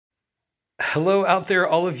Hello out there,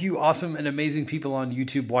 all of you awesome and amazing people on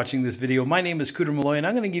YouTube watching this video. My name is Cooter Malloy, and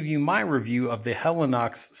I'm going to give you my review of the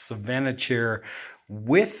Helinox Savanna chair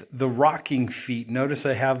with the rocking feet. Notice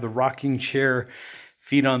I have the rocking chair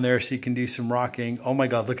feet on there so you can do some rocking. Oh my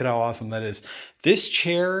God, look at how awesome that is. This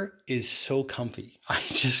chair is so comfy. I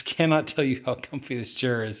just cannot tell you how comfy this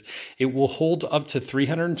chair is. It will hold up to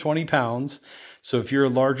 320 pounds. So if you're a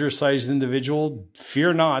larger sized individual,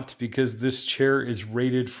 fear not, because this chair is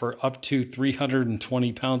rated for up to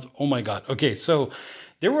 320 pounds. Oh my God. Okay, so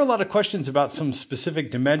there were a lot of questions about some specific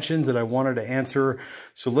dimensions that I wanted to answer.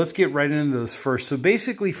 So let's get right into those first. So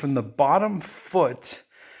basically from the bottom foot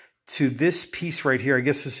to this piece right here, I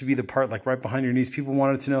guess this would be the part like right behind your knees. People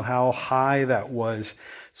wanted to know how high that was.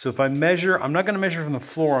 So if I measure, I'm not going to measure from the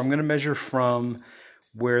floor. I'm going to measure from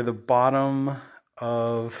where the bottom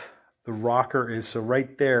of the rocker is. So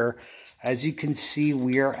right there, as you can see,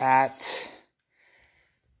 we are at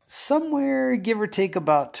somewhere, give or take,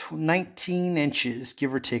 about 19 inches,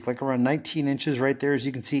 give or take, like around 19 inches right there. As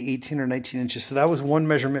you can see, 18 or 19 inches. So that was one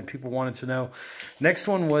measurement people wanted to know. Next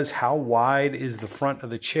one was how wide is the front of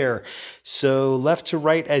the chair? So left to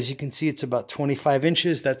right, as you can see, it's about 25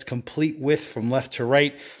 inches. That's complete width from left to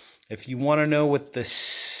right. If you want to know what the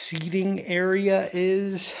seating area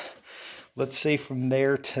is, let's say from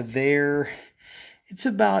there to there, it's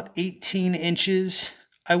about 18 inches,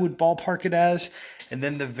 I would ballpark it as. And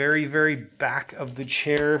then the very, very back of the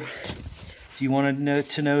chair, if you wanted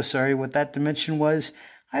to know, sorry, what that dimension was,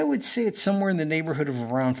 I would say it's somewhere in the neighborhood of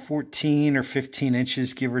around 14 or 15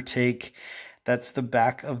 inches, give or take. That's the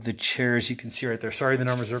back of the chair, as you can see right there. Sorry, the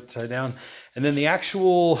numbers are upside down. And then the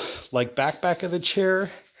actual like back of the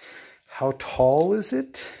chair, how tall is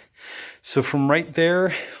it? So from right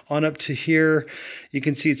there on up to here, you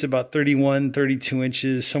can see it's about 31, 32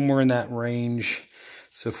 inches, somewhere in that range.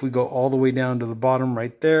 So if we go all the way down to the bottom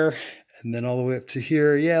right there, and then all the way up to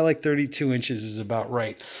here, yeah, like 32 inches is about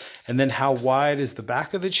right. And then how wide is the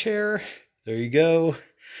back of the chair? There you go.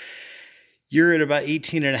 You're at about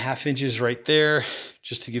 18.5 inches right there,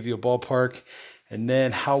 just to give you a ballpark. And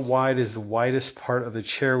then how wide is the widest part of the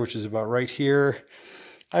chair, which is about right here?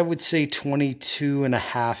 I would say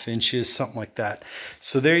 22.5 inches, something like that.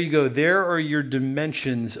 So there you go. There are your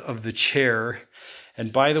dimensions of the chair.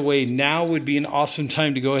 And by the way, now would be an awesome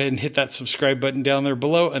time to go ahead and hit that subscribe button down there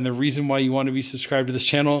below. And the reason why you want to be subscribed to this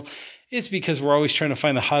channel is because we're always trying to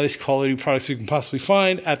find the highest quality products we can possibly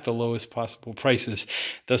find at the lowest possible prices.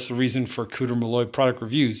 That's the reason for Cooter Malloy product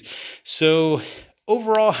reviews. So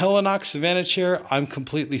overall, Helinox Savanna chair, I'm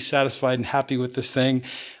completely satisfied and happy with this thing.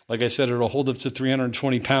 Like I said, it'll hold up to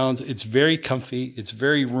 320 pounds. It's very comfy. It's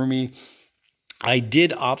very roomy. I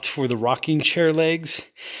did opt for the rocking chair legs,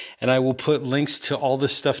 and I will put links to all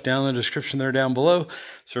this stuff down in the description there down below,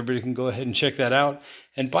 so everybody can go ahead and check that out.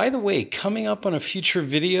 And by the way, coming up on a future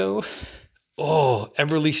video,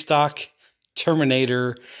 Eberlestock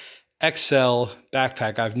Terminator XL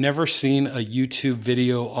backpack. I've never seen a YouTube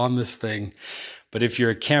video on this thing, but if you're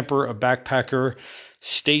a camper, a backpacker,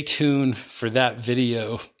 stay tuned for that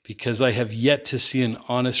video, because I have yet to see an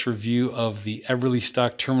honest review of the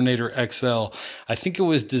Eberlestock Terminator XL. I think it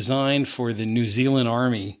was designed for the New Zealand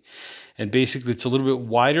Army. And basically it's a little bit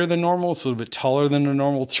wider than normal. It's a little bit taller than a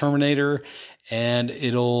normal Terminator. And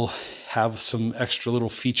it'll have some extra little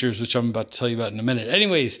features, which I'm about to tell you about in a minute.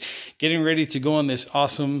 Anyways, getting ready to go on this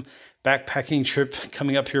awesome backpacking trip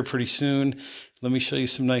coming up here pretty soon. Let me show you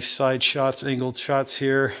some nice side shots, angled shots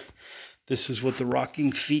here. This is what the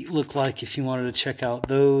rocking feet look like if you wanted to check out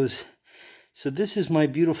those. So this is my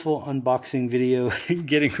beautiful unboxing video,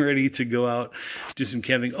 getting ready to go out, do some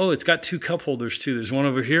camping. Oh, it's got two cup holders too. There's one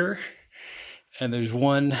over here, and there's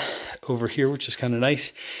one over here, which is kind of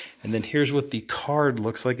nice. And then here's what the card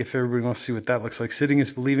looks like, if everybody wants to see what that looks like. Sitting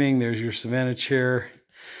is believing. There's your Savanna chair.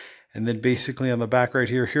 And then basically on the back right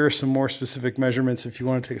here, here are some more specific measurements if you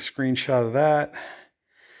want to take a screenshot of that.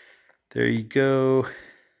 There you go.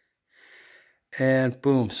 And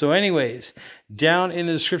boom. So anyways, down in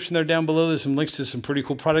the description there down below, there's some links to some pretty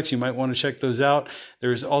cool products. You might want to check those out.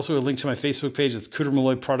 There's also a link to my Facebook page. It's Cooter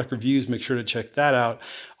Malloy Product Reviews. Make sure to check that out.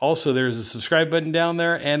 Also, there's a subscribe button down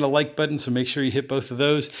there and a like button, so make sure you hit both of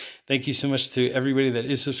those. Thank you so much to everybody that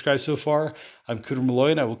is subscribed so far. I'm Cooter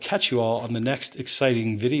Malloy, and I will catch you all on the next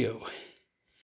exciting video.